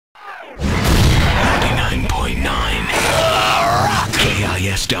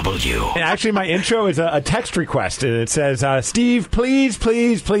KSW. And actually, my intro is a text request, and it says, Steve, please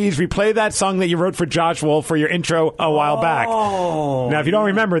replay that song that you wrote for Josh Wolf for your intro a while back. Now, if you don't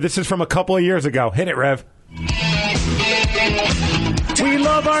remember, this is from a couple of years ago. Hit it, Rev. We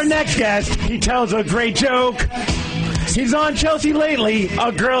love our next guest. He tells a great joke. He's on Chelsea lately,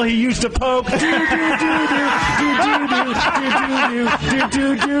 a girl he used to poke. Do, do, do, do, do, do, do, do,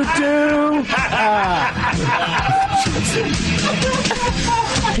 do, do, do, do.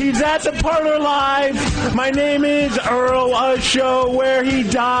 He's at the Parlor Live. My name is Earl, a show where he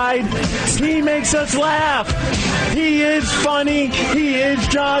died. He makes us laugh. He is funny. He is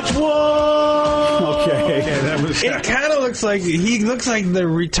Josh Wolf. Okay. It kind of looks like he looks like the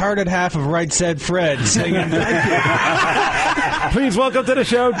retarded half of Right Said Fred singing. Please welcome to the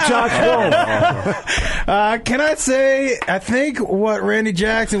show, Josh Wolf. Can I say, I think what Randy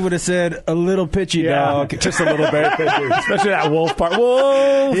Jackson would have said, a little pitchy, dog. Just a little bit pitchy. Especially that Wolf part.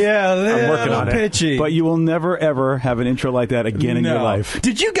 Wolf! Yeah, I'm working on pitchy. But you will never, ever have an intro like that again in your life.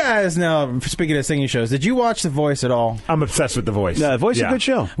 Did you guys, now, speaking of singing shows, did you watch The Voice at all? I'm obsessed with The Voice. Yeah, The Voice is a good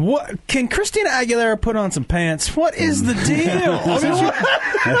show. What can Christina Aguilera put on some pants? What is the deal?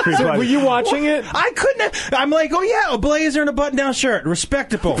 So were you watching it? I couldn't. I'm like, oh yeah, a blazer and a button-down shirt,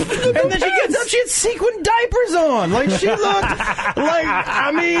 respectable. And then she gets up, she had sequin diapers on, like she looked like.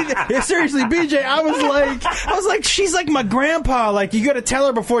 I mean, seriously, BJ, I was like, she's like my grandpa. Like, you got to tell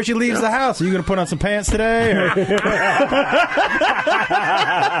her before she leaves the house. Are you going to put on some pants today?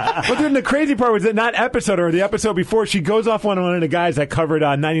 Well, dude, the crazy part was that episode or the episode before, she goes off on one of the guys that covered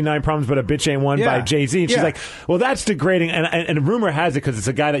 99 Problems But a Bitch Ain't One by Jay-Z. And she's like, well, that's degrading. And rumor has it, because it's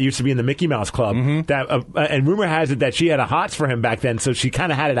a guy that used to be in the Mickey Mouse Club, that and rumor has it that she had a hots for him back then, so she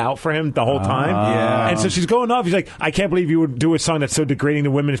kind of had it out for him the whole time. Yeah. And so she's going off. He's like, I can't believe you would do a song that's so degrading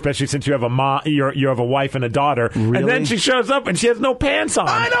to women, especially since you have you have a wife and a daughter. Really? And then she shows up and she has no pants on.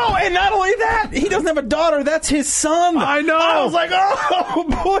 I know, and not only that, he doesn't have a daughter. That's his son. I know. I was like, oh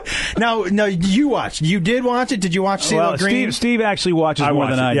boy. Now, you did watch it? Did you watch CeeLo Green? Steve actually watches more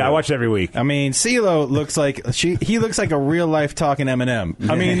than I do. Yeah, I watch it every week. I mean, CeeLo looks like he looks like a real life talking Eminem.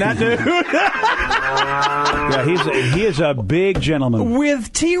 I mean, that dude. Yeah, he is a big gentleman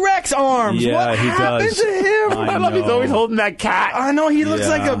with T-Rex arms. Yeah, what he happened does. to him? I love he's always holding that cat. I know, he looks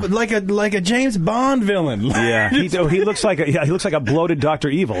like a James Bond villain. Yeah, he looks like a bloated Dr.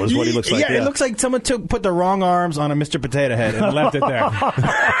 Evil is what he looks like. Yeah, it looks like someone put the wrong arms on a Mr. Potato Head and left it there.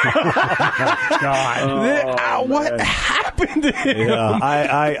 God, what happened to him? Yeah,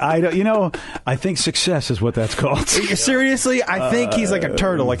 I think success is what that's called. Seriously, I think he's like a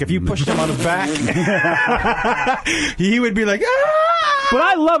turtle. Like if you pushed him on his back, he would be like, ah! But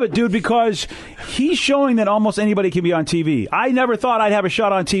I love it, dude, because he's showing that almost anybody can be on TV. I never thought I'd have a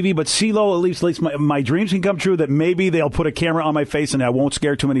shot on TV, but CeeLo, at least my dreams can come true, that maybe they'll put a camera on my face and I won't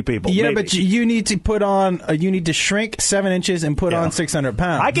scare too many people. Yeah, maybe. but you need to you need to shrink 7 inches and put on 600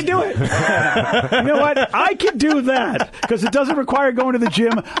 pounds. I can do it. You know what? I can do that because it doesn't require going to the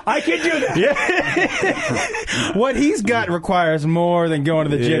gym. I can do that. Yeah. What he's got requires more than going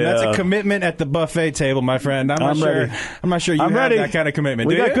to the gym. Yeah. That's a commitment at the buffet table, my friend. I'm not sure you have ready. that kind of commitment.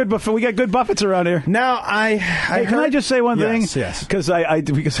 We got good buffets around here. Now can I just say one thing? Yes. Because I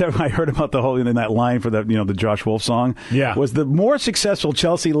heard about the whole in that line for the Josh Wolf song. Yeah. Was the more successful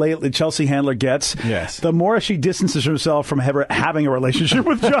Chelsea Handler gets, the more she distances herself from ever having a relationship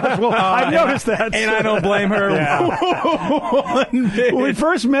with Josh Wolf. I noticed that, and I don't blame her. When we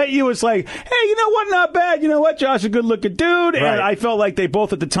first met you, it's like, hey, you know what? Not bad. You know what? Josh is a good-looking dude, and I felt like they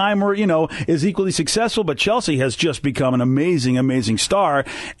both at the time were as equally successful. But Chelsea has just become an amazing, amazing star.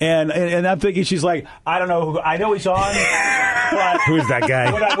 And I'm thinking she's like, I don't know. I know he's on. But who's that guy?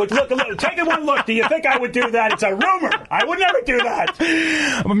 Take one look. Do you think I would do that? It's a rumor. I would never do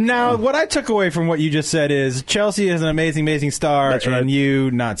that. Now, what I took away from what you just said is Chelsea is an amazing, amazing star, and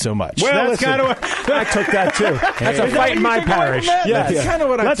you not so much. Well, that's kind of what I took that too. That's a fight in my parish. Yeah, that's kind of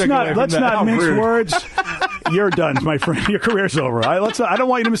what I took away from that. Let's not mince words. You're done, my friend. Your career's over. I don't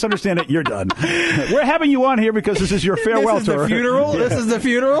want you to misunderstand it. You're done. We're having you on here because this is your farewell tour. This is the funeral? This is the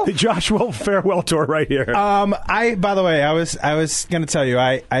funeral? The Josh Wolf farewell tour right here. By the way, I was going to tell you,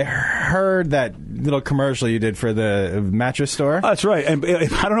 I heard that little commercial you did for the mattress store. That's right. And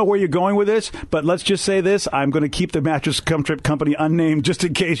I don't know where you're going with this, but let's just say this. I'm going to keep the mattress company unnamed just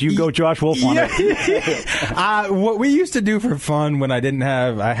in case you go Josh Wolf on it. What we used to do for fun when I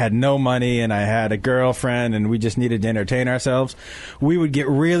had no money and I had a girlfriend and we just needed to entertain ourselves, we would get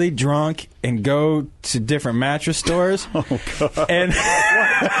really drunk and go to different mattress stores. Oh, God.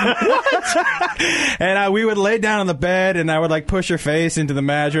 And we would lay down on the bed and I would like push her face into the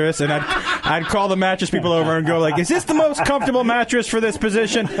mattress and I'd call the mattress people over and go like, is this the most comfortable mattress for this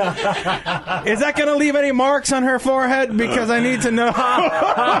position? Is that going to leave any marks on her forehead? Because I need to know.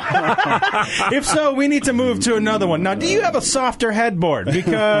 If so, we need to move to another one. Now, do you have a softer headboard?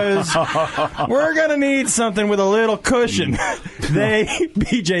 Because we're going to need something with a little cushion.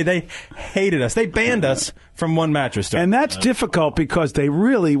 BJ, they hated us. They banned us from one mattress store. And that's difficult because they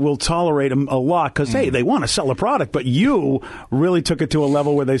really will tolerate them a lot because, hey, they want to sell a product, but you really took it to a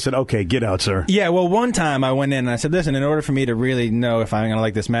level where they said, okay, get out, sir. Yeah, well, one time I went in and I said, listen, in order for me to really know if I'm going to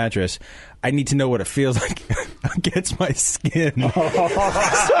like this mattress, I need to know what it feels like against my skin.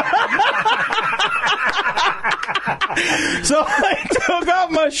 So I took off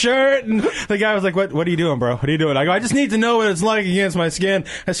my shirt, and the guy was like, "What are you doing, bro? What are you doing?" I go, "I just need to know what it's like against my skin."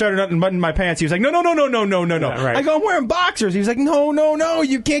 I started unbuttoning my pants. He was like, "No." Yeah, right. I go, "I'm wearing boxers." He was like, "No,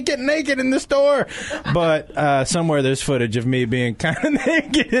 you can't get naked in the store." But somewhere there's footage of me being kind of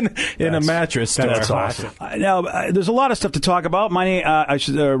naked in a mattress store. That's awesome. Now, there's a lot of stuff to talk about.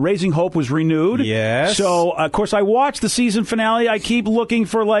 Raising Hope was renewed. Yes. So, of course, I watched the season finale. I keep looking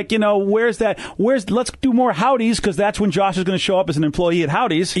for, let's do more Howdies, because that's when Josh is going to show up as an employee at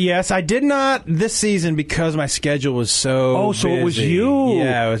Howdies. Yes, I did not this season because my schedule was so busy. It was you.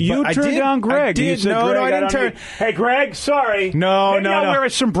 Yeah, it was, you turned down Greg. I did. Said, No, Greg, I didn't turn. Hey, Greg, sorry. No. Maybe I'll wear a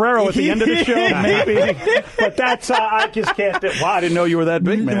sombrero at the end of the show, maybe. But that's, I just can't. Wow, I didn't know you were that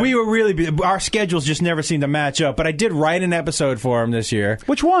big, man. We were really busy. Our schedules just never seemed to match up. But I did write an episode for him this year.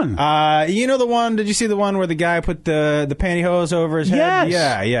 Which one? You know the one, did you see the one where the guy put the pantyhose over his head?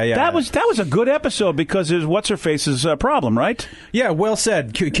 Yes. Yeah. That was a good episode because there's what's-her-face's problem, right? Yeah, well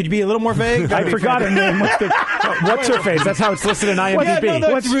said. Could you be a little more vague? I forgot her name. What's her face? That's how it's listed in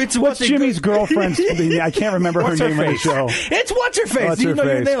IMDb. What's Jimmy's girlfriend's? I can't remember her name on the show. It's what's her face. You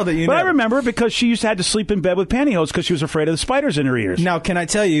nailed it. But I remember because she used to have to sleep in bed with pantyhose because she was afraid of the spiders in her ears. Now, can I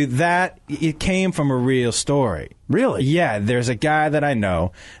tell you that it came from a real story? Really? Yeah, there's a guy that I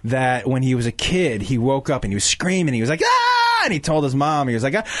know that when he was a kid, he woke up and he was screaming. He was like, ah! And he told his mom, he was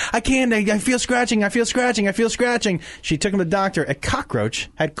like, I can't, I feel scratching. She took him to the doctor. A cockroach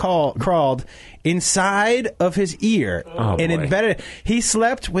had crawled inside of his ear and embedded. He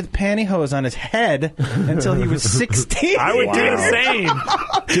slept with pantyhose on his head until he was 16. I would do the same.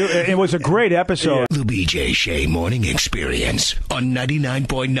 Dude, it was a great episode. The BJ Shea Morning Experience on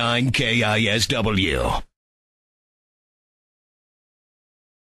 99.9 KISW.